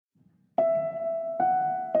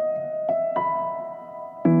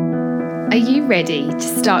Are you ready to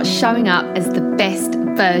start showing up as the best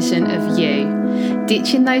version of you?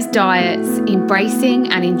 Ditching those diets, embracing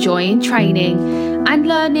and enjoying training, and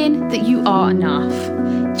learning that you are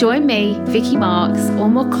enough. Join me, Vicky Marks, or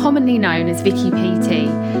more commonly known as Vicky PT,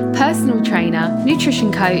 personal trainer,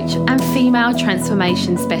 nutrition coach, and female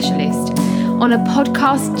transformation specialist, on a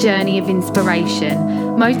podcast journey of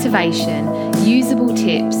inspiration, motivation, usable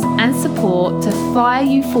tips and support to fire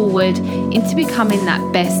you forward into becoming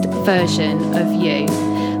that best version of you,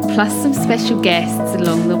 plus some special guests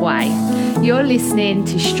along the way. You're listening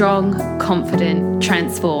to Strong, Confident,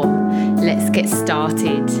 Transform. Let's get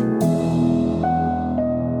started.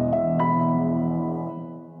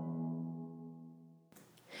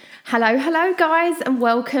 Hello guys, and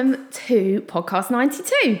welcome to podcast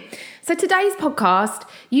 92. So today's podcast,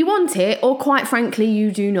 you want it, or quite frankly,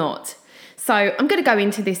 you do not. So I'm going to go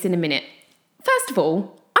into this in a minute. First of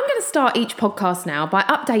all, I'm going to start each podcast now by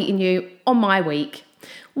updating you on my week,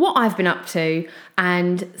 what I've been up to,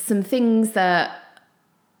 and some things that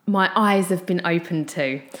my eyes have been open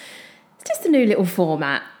to. It's just a new little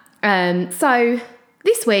format. So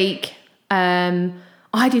this week,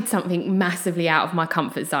 I did something massively out of my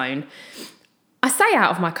comfort zone. I say out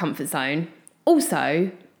of my comfort zone.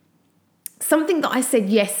 Also, something that I said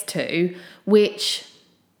yes to, which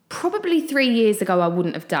probably 3 years ago I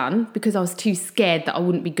wouldn't have done because I was too scared that I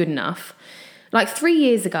wouldn't be good enough. Like 3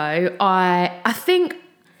 years ago, I think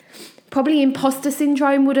probably imposter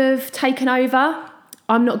syndrome would have taken over.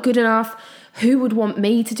 I'm not good enough. Who would want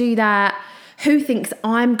me to do that? Who thinks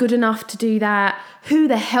I'm good enough to do that? Who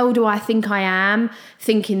the hell do I think I am,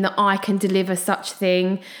 thinking that I can deliver such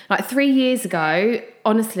thing? Like 3 years ago,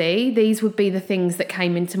 honestly, these would be the things that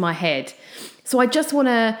came into my head. So I just want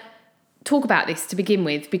to talk about this to begin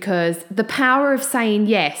with, because the power of saying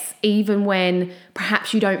yes, even when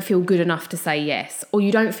perhaps you don't feel good enough to say yes, or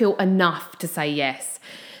you don't feel enough to say yes.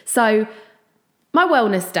 So my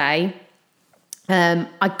wellness day,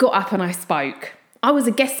 I got up and I spoke. I was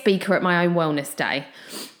a guest speaker at my own wellness day.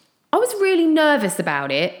 I was really nervous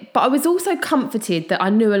about it, but I was also comforted that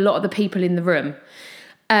I knew a lot of the people in the room.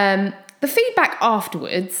 The feedback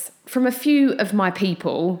afterwards from a few of my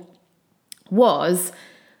people was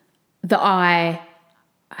that I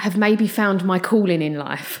have maybe found my calling in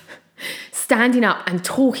life. Standing up and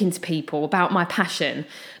talking to people about my passion.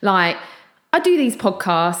 Like, I do these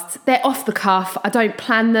podcasts, they're off the cuff, I don't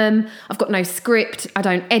plan them, I've got no script, I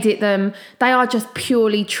don't edit them. They are just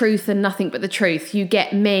purely truth and nothing but the truth. You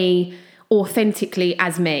get me authentically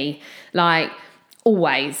as me, like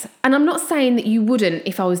always. And I'm not saying that you wouldn't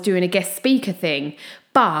if I was doing a guest speaker thing,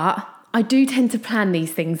 but I do tend to plan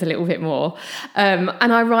these things a little bit more. And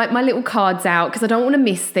I write my little cards out because I don't want to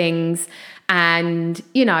miss things. And,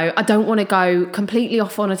 you know, I don't want to go completely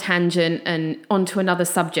off on a tangent and onto another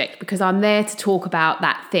subject because I'm there to talk about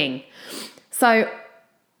that thing. So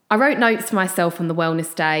I wrote notes to myself on the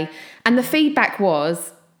wellness day, and the feedback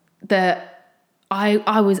was that I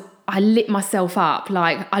lit myself up.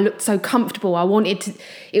 Like, I looked so comfortable.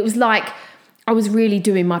 It was like I was really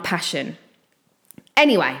doing my passion.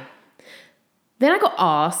 Anyway, then I got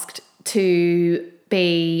asked to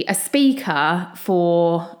be a speaker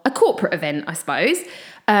for a corporate event, I suppose.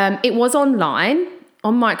 It was online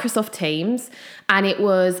on Microsoft Teams, and it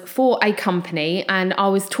was for a company, and I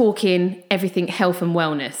was talking everything health and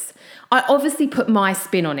wellness. I obviously put my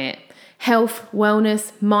spin on it. Health,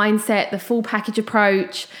 wellness, mindset, the full package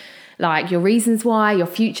approach, like your reasons why, your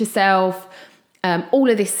future self, all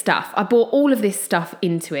of this stuff. I brought all of this stuff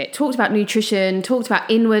into it. Talked about nutrition, talked about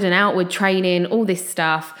inward and outward training, all this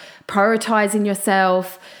stuff, prioritizing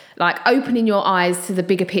yourself, like opening your eyes to the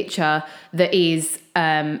bigger picture that is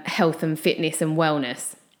health and fitness and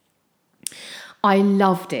wellness. I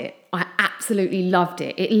loved it. I absolutely loved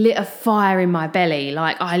it. It lit a fire in my belly.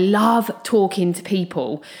 Like, I love talking to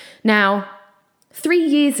people. Now, 3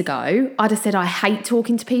 years ago, I'd have said I hate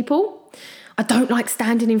talking to people. I don't like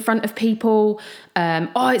standing in front of people.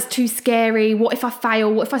 It's too scary. What if I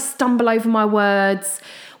fail? What if I stumble over my words?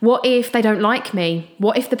 What if they don't like me?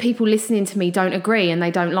 What if the people listening to me don't agree and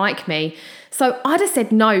they don't like me? So I'd have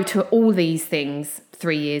said no to all these things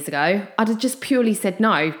 3 years ago. I'd have just purely said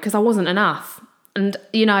no because I wasn't enough. And,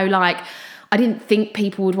 you know, like, I didn't think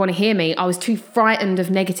people would want to hear me. I was too frightened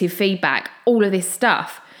of negative feedback, all of this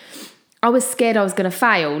stuff. I was scared I was going to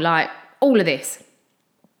fail, like all of this.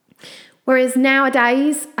 Whereas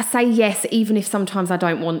nowadays, I say yes, even if sometimes I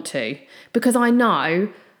don't want to, because I know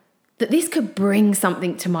that this could bring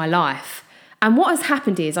something to my life. And what has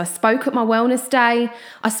happened is I spoke at my wellness day,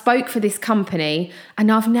 I spoke for this company,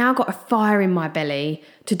 and I've now got a fire in my belly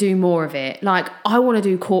to do more of it. Like, I want to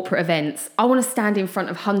do corporate events. I want to stand in front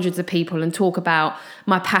of hundreds of people and talk about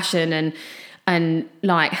my passion and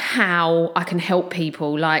like how I can help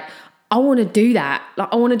people. Like, I want to do that. Like,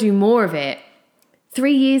 I want to do more of it.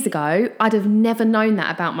 3 years ago, I'd have never known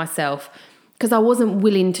that about myself because I wasn't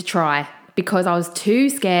willing to try, because I was too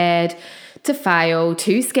scared to fail,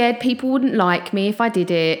 too scared people wouldn't like me if I did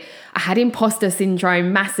it. I had imposter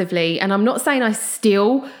syndrome massively, and I'm not saying I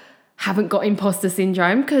still haven't got imposter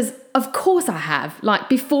syndrome, because of course I have. Like,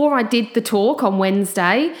 before I did the talk on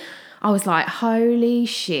Wednesday, I was like, holy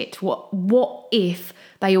shit, what if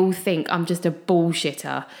they all think I'm just a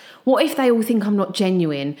bullshitter? What if they all think I'm not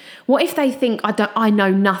genuine? What if they think I know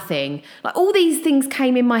nothing? Like, all these things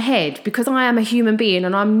came in my head because I am a human being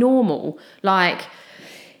and I'm normal. Like,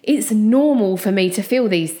 it's normal for me to feel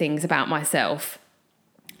these things about myself.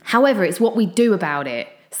 However, it's what we do about it.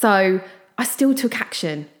 So I still took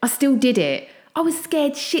action. I still did it. I was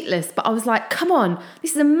scared shitless, but I was like, come on,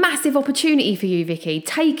 this is a massive opportunity for you, Vicky.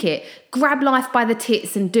 Take it. Grab life by the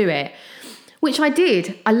tits and do it. Which I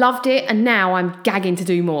did. I loved it, and now I'm gagging to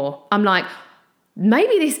do more. I'm like,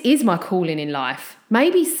 maybe this is my calling in life.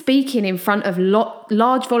 Maybe speaking in front of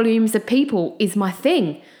large volumes of people is my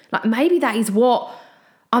thing. Like, maybe that is what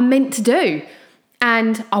I'm meant to do,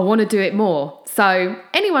 and I want to do it more. So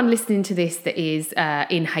anyone listening to this that is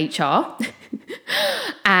in HR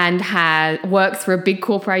and works for a big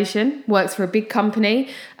corporation, works for a big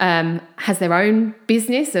company, has their own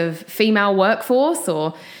business of female workforce,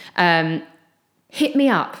 or hit me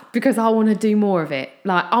up, because I want to do more of it.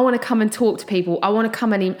 Like, I want to come and talk to people. I want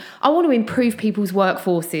to improve people's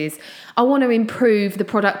workforces. I want to improve the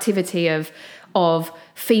productivity of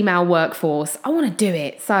female workforce. I want to do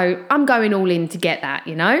it. So I'm going all in to get that,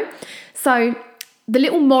 you know? So the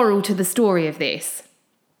little moral to the story of this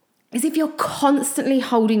is, if you're constantly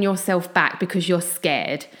holding yourself back because you're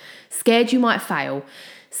scared you might fail,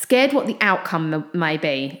 scared what the outcome may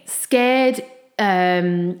be, scared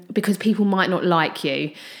because people might not like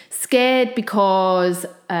you, scared because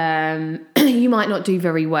you might not do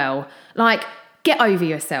very well. Like, get over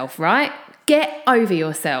yourself, right? Get over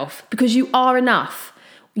yourself, because you are enough.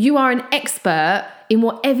 You are an expert in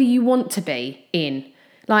whatever you want to be in.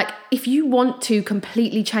 Like, if you want to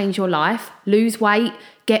completely change your life, lose weight,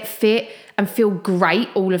 get fit, and feel great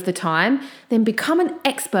all of the time, then become an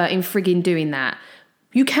expert in frigging doing that.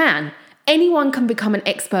 You can. Anyone can become an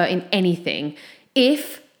expert in anything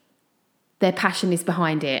if their passion is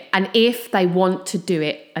behind it and if they want to do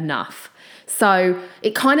it enough. So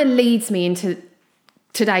it kind of leads me into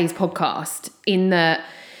today's podcast, in that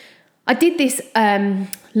I did this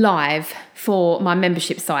live for my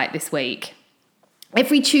membership site this week.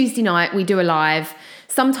 Every Tuesday night we do a live.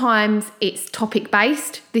 Sometimes it's topic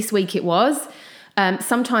based. This week it was.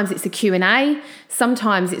 Sometimes it's a Q&A.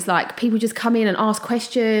 Sometimes it's like people just come in and ask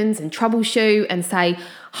questions and troubleshoot and say,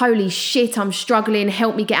 holy shit, I'm struggling,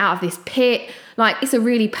 help me get out of this pit. Like, it's a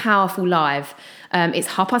really powerful live. It's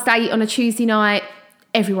 8:30 on a Tuesday night.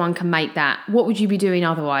 Everyone can make that. What would you be doing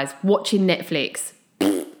otherwise? Watching Netflix.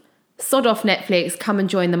 Sod off Netflix, come and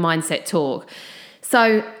join the Mindset Talk.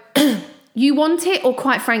 So you want it, or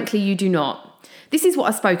quite frankly, you do not. This is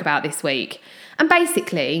what I spoke about this week. And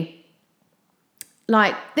basically,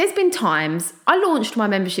 like, there's been times, I launched my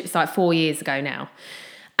membership site 4 years ago now.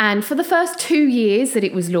 And for the first 2 years that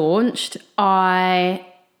it was launched, I'm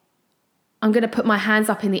going to put my hands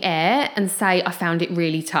up in the air and say I found it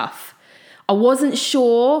really tough. I wasn't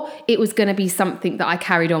sure it was going to be something that I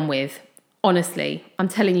carried on with. Honestly, I'm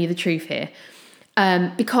telling you the truth here.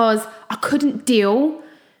 Because I couldn't deal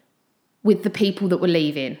with the people that were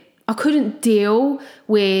leaving. I couldn't deal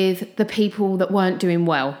with the people that weren't doing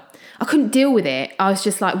well. I couldn't deal with it. I was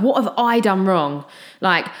just like, what have I done wrong?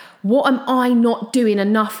 Like, what am I not doing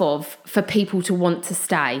enough of for people to want to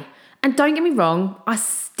stay? And don't get me wrong, I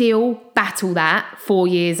still battle that 4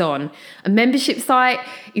 years on. A membership site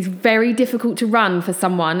is very difficult to run for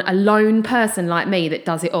someone, a lone person like me that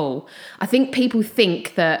does it all. I think people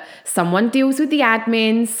think that someone deals with the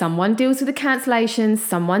admins, someone deals with the cancellations,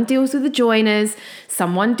 someone deals with the joiners,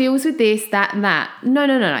 someone deals with this, that, and that.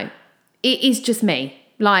 No. It is just me.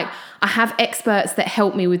 Like, I have experts that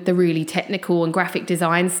help me with the really technical and graphic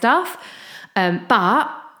design stuff.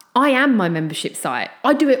 But I am my membership site.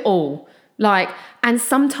 I do it all. Like, and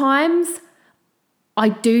sometimes I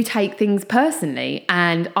do take things personally,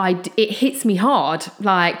 and it hits me hard.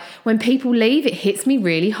 Like, when people leave, it hits me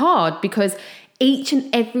really hard, because Each and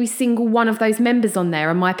every single one of those members on there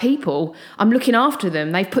are my people. I'm looking after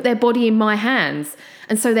them. They've put their body in my hands.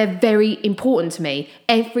 And so they're very important to me,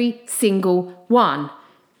 every single one.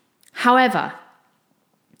 However,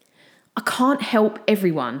 I can't help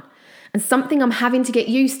everyone. And something I'm having to get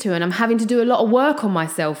used to and I'm having to do a lot of work on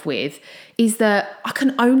myself with is that I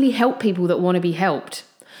can only help people that want to be helped.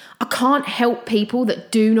 I can't help people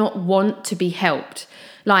that do not want to be helped.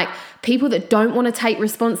 Like, people that don't want to take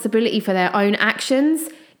responsibility for their own actions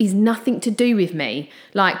is nothing to do with me.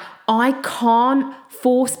 Like, I can't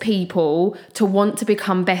force people to want to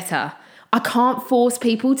become better. I can't force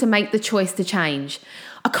people to make the choice to change.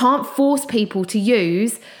 I can't force people to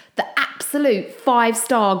use the absolute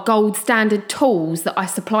 5-star gold standard tools that I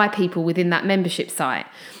supply people within that membership site.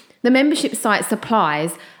 The membership site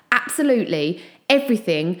supplies absolutely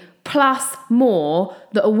everything plus more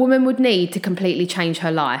that a woman would need to completely change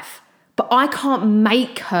her life. But I can't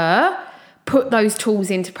make her put those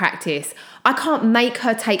tools into practice. I can't make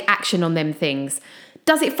her take action on them things.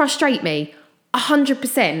 Does it frustrate me?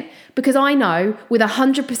 100%, because I know with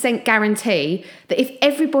 100% guarantee that if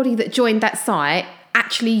everybody that joined that site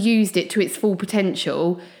actually used it to its full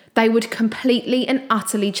potential, they would completely and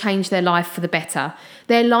utterly change their life for the better.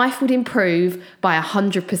 Their life would improve by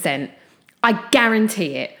 100%. I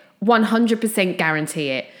guarantee it. 100% guarantee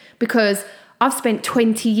it, because I've spent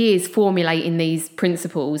 20 years formulating these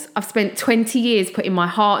principles. I've spent 20 years putting my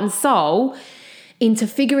heart and soul into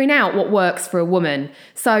figuring out what works for a woman.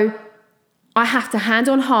 So I have to hand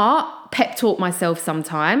on heart, pep talk myself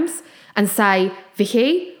sometimes and say,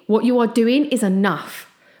 Vicky, what you are doing is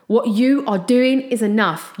enough. What you are doing is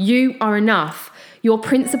enough. You are enough. Your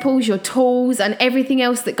principles, your tools, and everything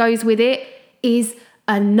else that goes with it is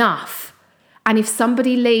enough. And if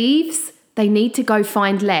somebody leaves, they need to go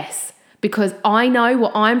find less, because I know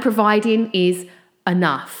what I'm providing is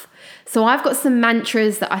enough. So I've got some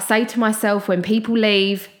mantras that I say to myself when people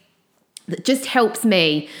leave that just helps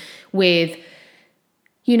me with,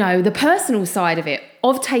 the personal side of it,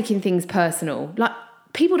 of taking things personal. Like,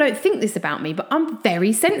 people don't think this about me, but I'm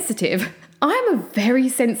very sensitive. I'm a very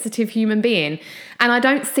sensitive human being, and I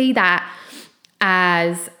don't see that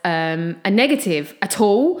as a negative at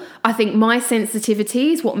all. I think my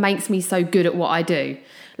sensitivity is what makes me so good at what I do.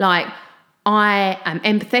 Like, I am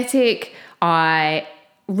empathetic. I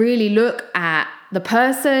really look at the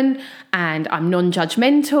person and I'm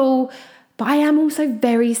non-judgmental, but I am also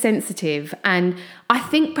very sensitive. And I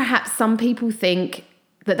think perhaps some people think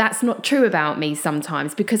that that's not true about me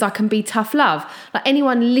sometimes, because I can be tough love. Like,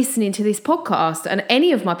 anyone listening to this podcast and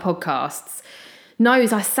any of my podcasts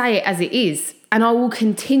knows I say it as it is. And I will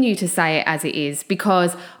continue to say it as it is,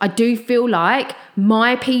 because I do feel like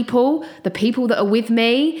my people, the people that are with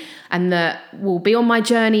me and that will be on my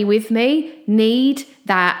journey with me, need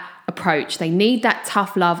that approach. They need that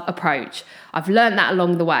tough love approach. I've learned that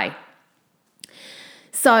along the way.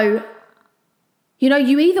 So,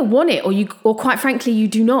 you either want it or quite frankly, you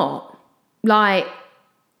do not. Like,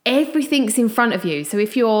 everything's in front of you. So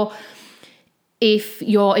if you're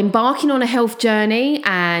embarking on a health journey,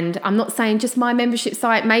 and I'm not saying just my membership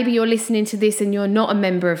site, maybe you're listening to this and you're not a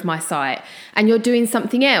member of my site and you're doing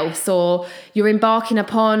something else, or you're embarking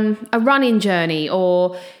upon a running journey,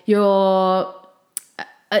 or you're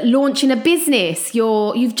launching a business,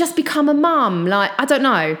 you've just become a mum, like, I don't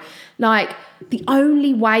know. Like, the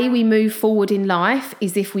only way we move forward in life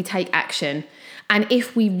is if we take action. And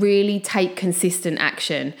if we really take consistent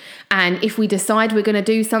action, and if we decide we're going to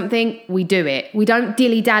do something, we do it. We don't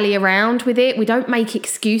dilly-dally around with it. We don't make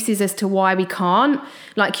excuses as to why we can't.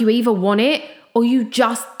 Like, you either want it or you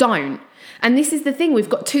just don't. And this is the thing. We've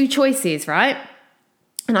got two choices, right?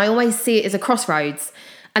 And I always see it as a crossroads.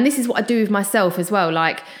 And this is what I do with myself as well.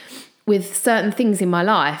 Like, with certain things in my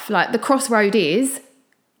life, like, the crossroad is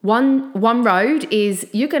one road is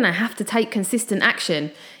you're going to have to take consistent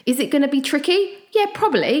action. Is it going to be tricky? Yeah,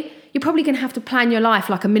 probably. You're probably going to have to plan your life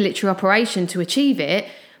like a military operation to achieve it.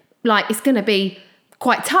 Like, it's going to be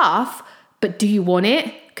quite tough, but do you want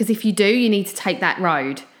it? Because if you do, you need to take that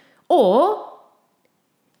road. Or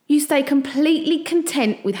you stay completely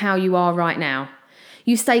content with how you are right now.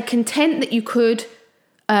 You stay content that you could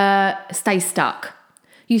stay stuck.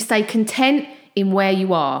 You stay content in where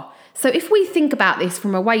you are. So if we think about this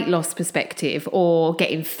from a weight loss perspective, or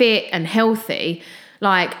getting fit and healthy,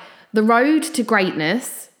 like, the road to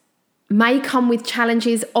greatness may come with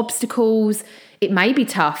challenges, obstacles. It may be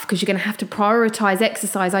tough because you're going to have to prioritize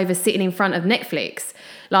exercise over sitting in front of Netflix.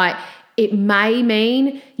 Like, it may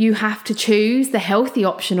mean you have to choose the healthy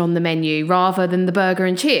option on the menu rather than the burger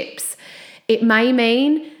and chips. It may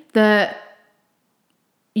mean that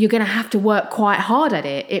you're going to have to work quite hard at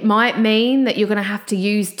it. It might mean that you're going to have to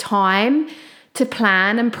use time to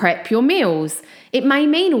plan and prep your meals. It may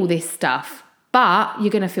mean all this stuff, but you're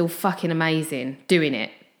going to feel fucking amazing doing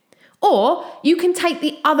it. Or you can take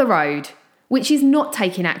the other road, which is not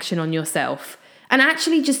taking action on yourself and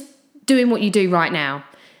actually just doing what you do right now.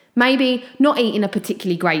 Maybe not eating a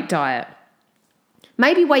particularly great diet.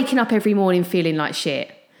 Maybe waking up every morning feeling like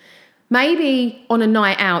shit. Maybe on a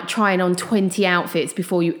night out trying on 20 outfits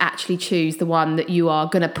before you actually choose the one that you are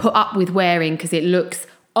going to put up with wearing because it looks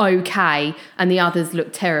okay and the others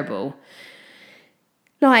look terrible.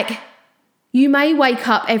 Like, you may wake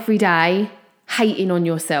up every day hating on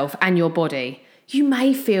yourself and your body. You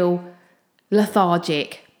may feel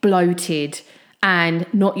lethargic, bloated, and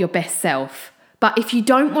not your best self. But if you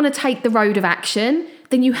don't want to take the road of action,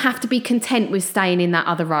 then you have to be content with staying in that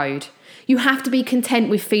other road. You have to be content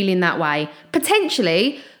with feeling that way,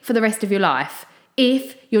 potentially for the rest of your life,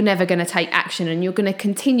 if you're never going to take action and you're going to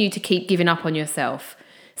continue to keep giving up on yourself.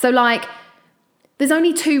 So like, there's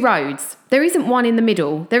only two roads. There isn't one in the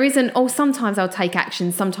middle. There isn't, oh, sometimes I'll take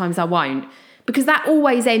action, sometimes I won't. Because that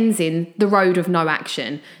always ends in the road of no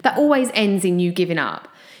action. That always ends in you giving up.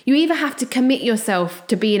 You either have to commit yourself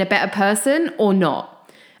to being a better person or not.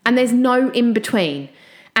 And there's no in between.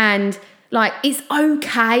 And like, it's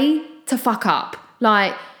okay to fuck up.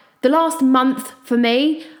 Like, the last month for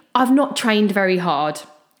me, I've not trained very hard.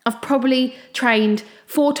 I've probably trained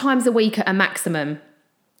 4 times a week at a maximum,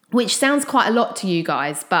 which sounds quite a lot to you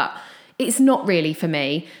guys, but it's not really for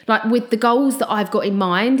me. Like, with the goals that I've got in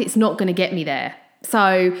mind, it's not going to get me there.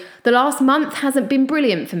 So the last month hasn't been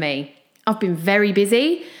brilliant for me. I've been very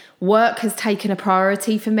busy. Work has taken a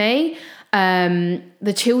priority for me.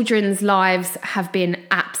 The children's lives have been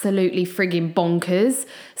absolutely frigging bonkers.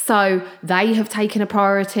 So they have taken a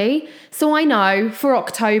priority. So I know for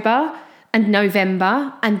October and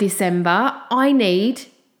November and December, I need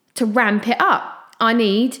to ramp it up. I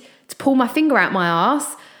need to pull my finger out my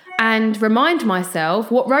arse and remind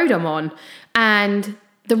myself what road I'm on. And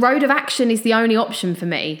the road of action is the only option for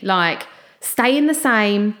me. Like, staying the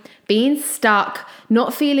same, being stuck,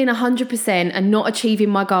 not feeling 100% and not achieving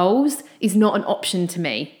my goals is not an option to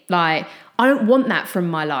me. Like, I don't want that from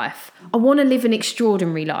my life. I want to live an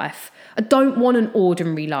extraordinary life. I don't want an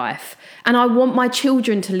ordinary life. And I want my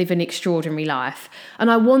children to live an extraordinary life. And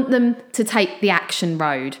I want them to take the action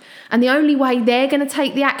road. And the only way they're going to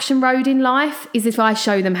take the action road in life is if I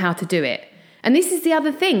show them how to do it. And this is the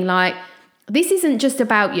other thing. Like, this isn't just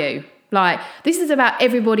about you. Like, this is about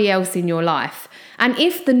everybody else in your life. And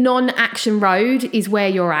if the non-action road is where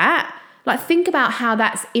you're at, like, think about how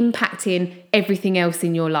that's impacting everything else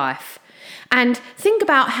in your life. And think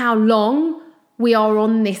about how long we are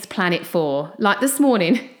on this planet for. Like, this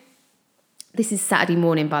morning, this is Saturday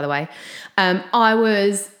morning, by the way, I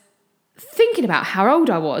was thinking about how old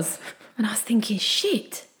I was. And I was thinking,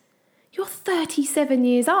 shit, you're 37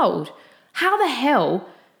 years old. How the hell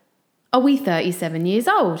are we 37 years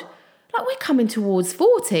old? Like, we're coming towards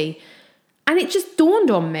 40. And it just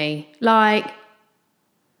dawned on me, like,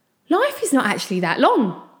 life is not actually that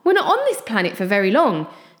long. We're not on this planet for very long.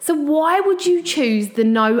 So why would you choose the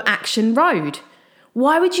no action road?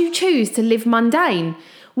 Why would you choose to live mundane?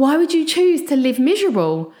 Why would you choose to live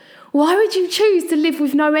miserable? Why would you choose to live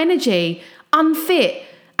with no energy, unfit,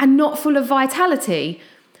 and not full of vitality?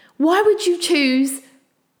 Why would you choose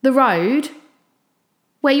the road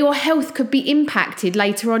where your health could be impacted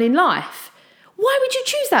later on in life? Why would you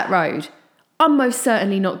choose that road? I'm most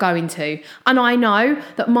certainly not going to. And I know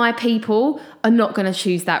that my people are not going to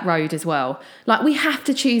choose that road as well. Like, we have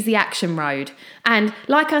to choose the action road. And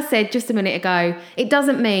like I said just a minute ago, it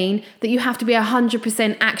doesn't mean that you have to be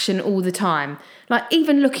 100% action all the time. Like,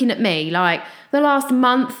 even looking at me, like the last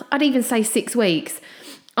month, I'd even say 6 weeks,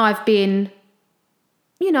 I've been,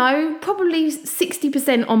 probably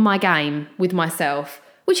 60% on my game with myself,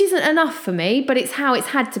 which isn't enough for me, but it's how it's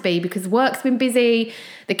had to be because work's been busy,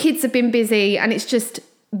 the kids have been busy, and it's just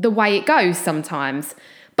the way it goes sometimes.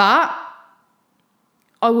 But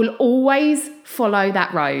I will always follow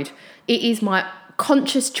that road. It is my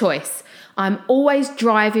conscious choice. I'm always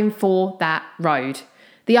driving for that road.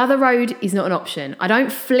 The other road is not an option. I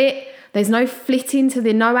don't flit. There's no flitting to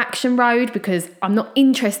the no action road because I'm not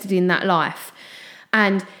interested in that life.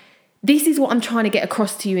 And this is what I'm trying to get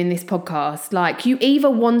across to you in this podcast. Like, you either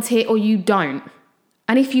want it or you don't.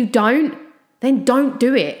 And if you don't, then don't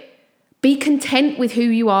do it. Be content with who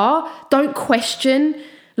you are. Don't question,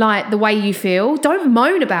 like, the way you feel. Don't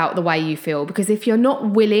moan about the way you feel, because if you're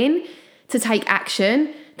not willing to take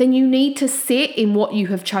action, then you need to sit in what you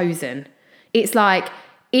have chosen. It's like,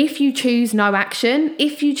 if you choose no action,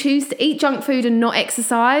 if you choose to eat junk food and not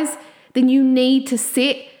exercise, then you need to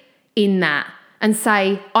sit in that and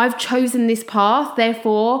say, I've chosen this path,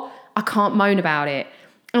 therefore I can't moan about it.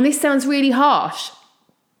 And this sounds really harsh,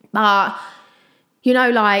 but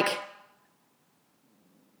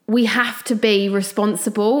we have to be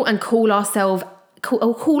responsible and call ourselves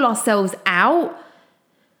out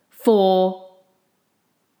for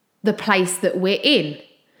the place that we're in.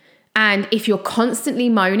 And if you're constantly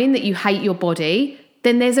moaning that you hate your body,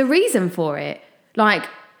 then there's a reason for it. Like,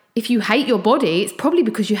 if you hate your body, it's probably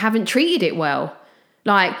because you haven't treated it well.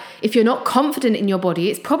 Like, if you're not confident in your body,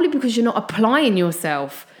 it's probably because you're not applying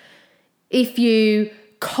yourself. If you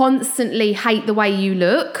constantly hate the way you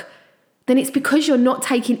look, then it's because you're not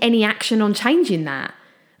taking any action on changing that.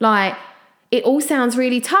 Like, it all sounds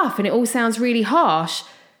really tough and it all sounds really harsh.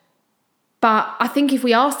 But I think if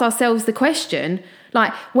we asked ourselves the question,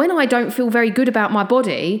 like, when I don't feel very good about my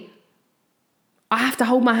body, I have to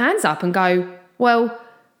hold my hands up and go, well,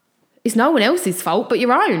 it's no one else's fault but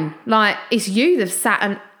your own. Like, it's you that's sat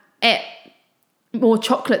and ate more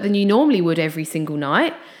chocolate than you normally would every single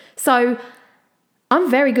night. So I'm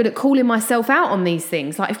very good at calling myself out on these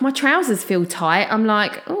things. Like, if my trousers feel tight, I'm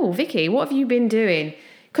like, oh, Vicky, what have you been doing?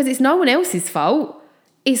 Because it's no one else's fault.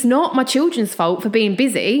 It's not my children's fault for being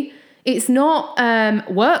busy. It's not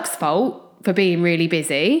work's fault for being really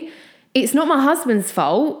busy. It's not my husband's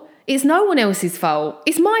fault. It's no one else's fault.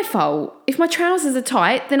 It's my fault. If my trousers are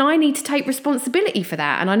tight, then I need to take responsibility for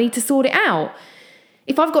that and I need to sort it out.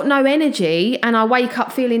 If I've got no energy and I wake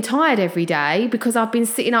up feeling tired every day because I've been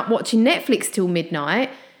sitting up watching Netflix till midnight,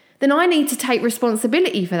 then I need to take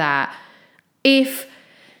responsibility for that. If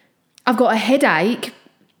I've got a headache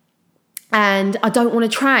and I don't want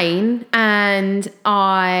to train and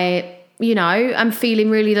I'm feeling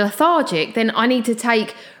really lethargic, then I need to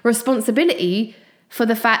take responsibility for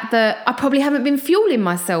the fact that I probably haven't been fueling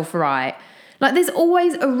myself right. Like, there's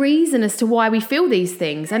always a reason as to why we feel these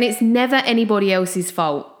things, and it's never anybody else's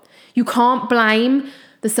fault. You can't blame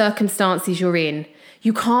the circumstances you're in.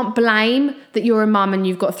 You can't blame that you're a mum and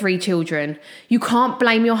you've got 3 children. You can't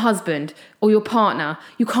blame your husband or your partner.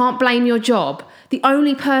 You can't blame your job. The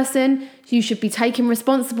only person you should be taking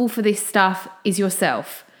responsible for this stuff is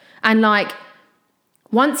yourself. And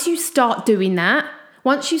once you start doing that,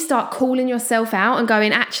 once you start calling yourself out and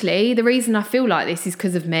going, actually, the reason I feel like this is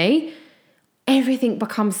because of me, everything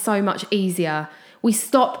becomes so much easier. We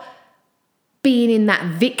stop being in that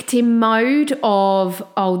victim mode of,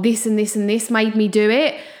 oh, this and this and this made me do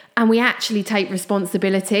it. And we actually take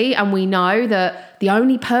responsibility and we know that the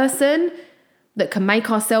only person that can make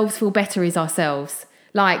ourselves feel better is ourselves.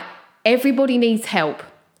 Like, everybody needs help.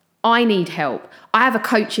 I need help. I have a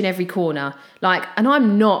coach in every corner. And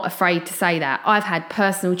I'm not afraid to say that. I've had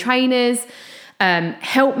personal trainers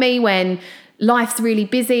help me when life's really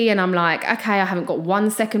busy and I'm like, okay, I haven't got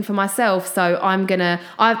 1 second for myself. So I've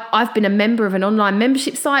been a member of an online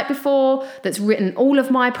membership site before that's written all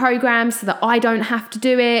of my programs so that I don't have to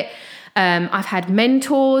do it. I've had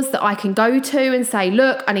mentors that I can go to and say,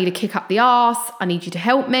 look, I need a kick up the arse. I need you to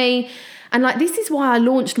help me. And this is why I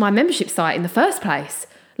launched my membership site in the first place.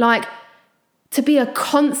 To be a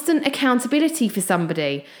constant accountability for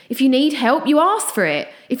somebody. If you need help, you ask for it.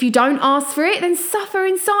 If you don't ask for it, then suffer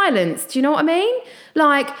in silence. Do you know what I mean?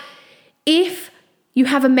 If you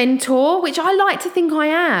have a mentor, which I like to think I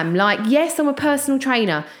am, yes, I'm a personal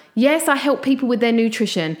trainer. Yes, I help people with their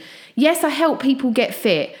nutrition. Yes, I help people get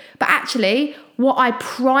fit. But actually, what I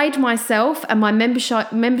pride myself and my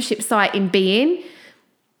membership site in being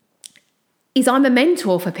is I'm a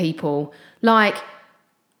mentor for people.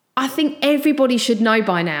 I think everybody should know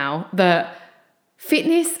by now that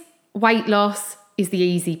fitness, weight loss is the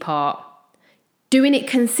easy part. Doing it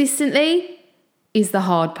consistently is the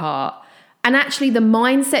hard part. And actually the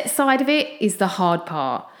mindset side of it is the hard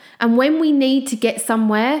part. And when we need to get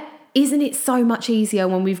somewhere, isn't it so much easier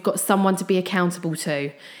when we've got someone to be accountable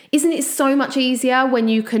to? Isn't it so much easier when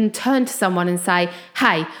you can turn to someone and say,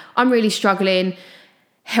 hey, I'm really struggling,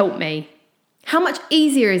 help me? How much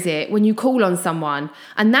easier is it when you call on someone?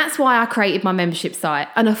 And that's why I created my membership site,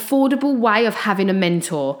 an affordable way of having a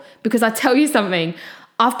mentor. Because I tell you something,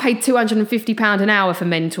 I've paid £250 an hour for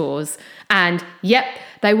mentors. And yep,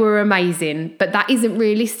 they were amazing. But that isn't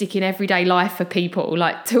realistic in everyday life for people.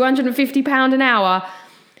 £250 an hour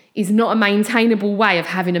is not a maintainable way of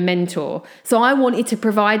having a mentor. So I wanted to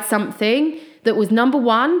provide something that was, number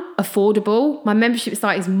one, affordable. My membership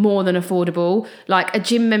site is more than affordable. A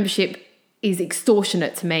gym membership is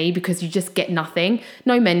extortionate to me because you just get nothing,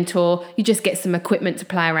 no mentor, you just get some equipment to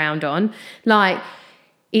play around on.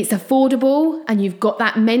 it's affordable, and you've got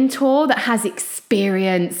that mentor that has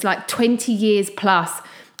experience, like 20 years plus.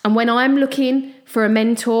 And when I'm looking for a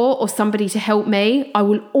mentor or somebody to help me, I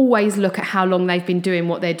will always look at how long they've been doing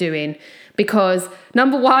what they're doing. Because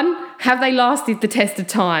number one, have they lasted the test of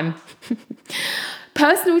time?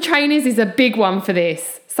 Personal trainers is a big one for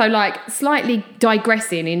this. So like slightly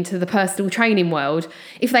digressing into the personal training world,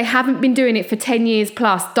 if they haven't been doing it for 10 years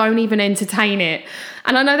plus, don't even entertain it.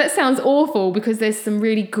 And I know that sounds awful because there's some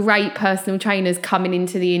really great personal trainers coming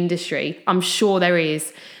into the industry. I'm sure there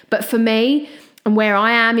is. But for me and where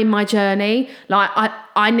I am in my journey, like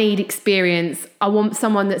I need experience. I want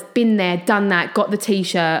someone that's been there, done that, got the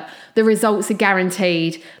t-shirt. The results are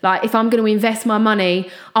guaranteed. Like if I'm going to invest my money,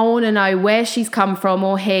 I want to know where she's come from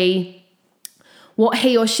or what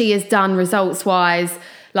he or she has done results wise,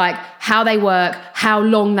 like how they work, how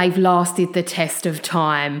long they've lasted the test of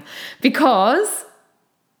time. Because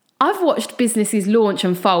I've watched businesses launch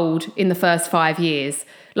and fold in the first 5 years.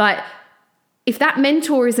 Like if that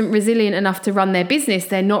mentor isn't resilient enough to run their business,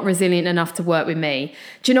 they're not resilient enough to work with me.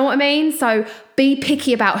 Do you know what I mean? So be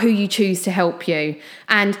picky about who you choose to help you,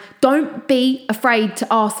 and don't be afraid to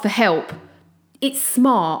ask for help. It's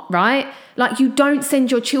smart, right? Like you don't send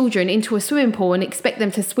your children into a swimming pool and expect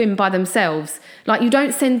them to swim by themselves. Like you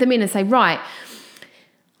don't send them in and say, right,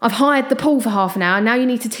 I've hired the pool for half an hour. Now you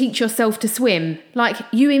need to teach yourself to swim. Like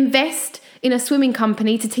you invest in a swimming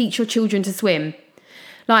company to teach your children to swim.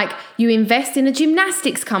 Like you invest in a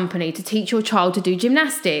gymnastics company to teach your child to do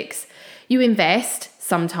gymnastics. You invest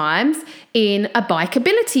sometimes in a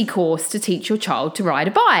bikeability course to teach your child to ride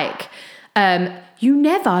a bike. You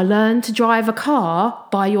never learn to drive a car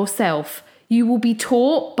by yourself. You will be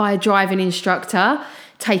taught by a driving instructor,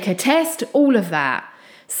 take a test, all of that.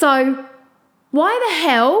 So why the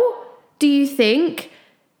hell do you think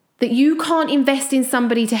that you can't invest in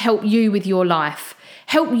somebody to help you with your life,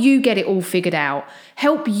 help you get it all figured out,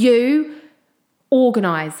 help you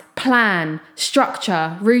organize, plan,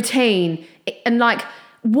 structure, routine? And like,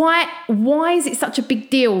 why is it such a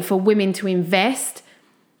big deal for women to invest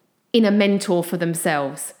in a mentor for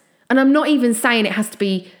themselves? And I'm not even saying it has to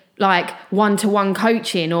be like one-to-one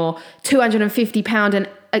coaching or £250 an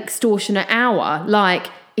extortionate hour. Like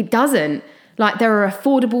it doesn't. Like there are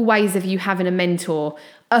affordable ways of you having a mentor,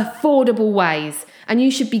 affordable ways. And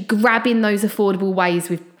you should be grabbing those affordable ways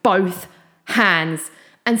with both hands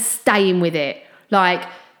and staying with it. Like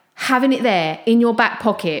having it there in your back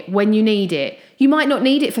pocket when you need it. You might not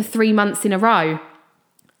need it for 3 months in a row.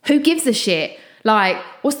 Who gives a shit? Like,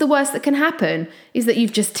 what's the worst that can happen? Is that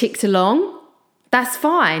you've just ticked along? That's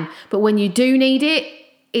fine. But when you do need it,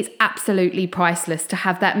 it's absolutely priceless to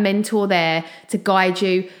have that mentor there to guide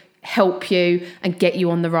you, help you, and get you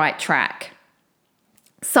on the right track.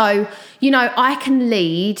 So, I can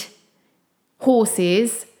lead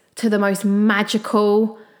horses to the most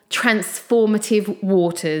magical, transformative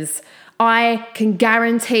waters. I can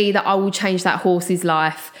guarantee that I will change that horse's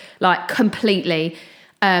life, like completely.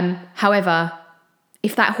 However,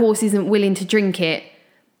 if that horse isn't willing to drink it,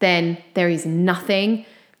 then there is nothing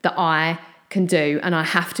that I can do. And I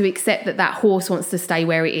have to accept that that horse wants to stay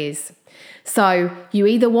where it is. So you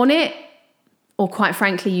either want it or quite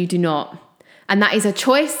frankly, you do not. And that is a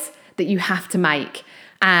choice that you have to make.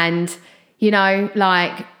 And,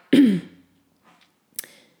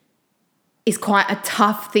 it's quite a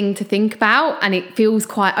tough thing to think about and it feels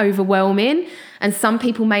quite overwhelming. And some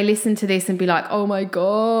people may listen to this and be like, oh my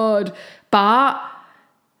God. But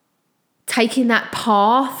taking that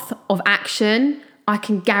path of action, I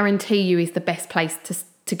can guarantee you is the best place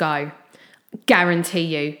to go. Guarantee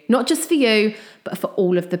you. Not just for you, but for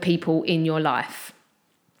all of the people in your life.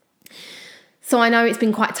 So I know it's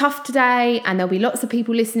been quite tough today and there'll be lots of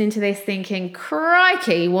people listening to this thinking,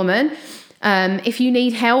 crikey, woman. If you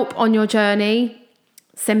need help on your journey,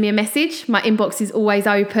 send me a message. My inbox is always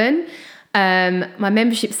open. My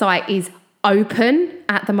membership site is open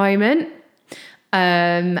at the moment.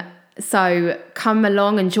 So come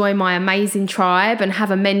along and join my amazing tribe and have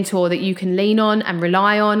a mentor that you can lean on and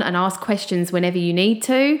rely on and ask questions whenever you need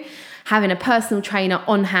to. Having a personal trainer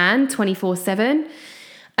on hand 24/7.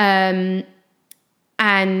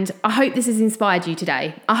 And I hope this has inspired you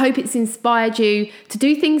today. I hope it's inspired you to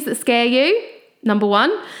do things that scare you, number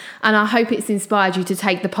one. And I hope it's inspired you to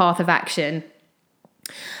take the path of action.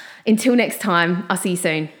 Until next time, I'll see you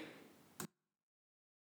soon.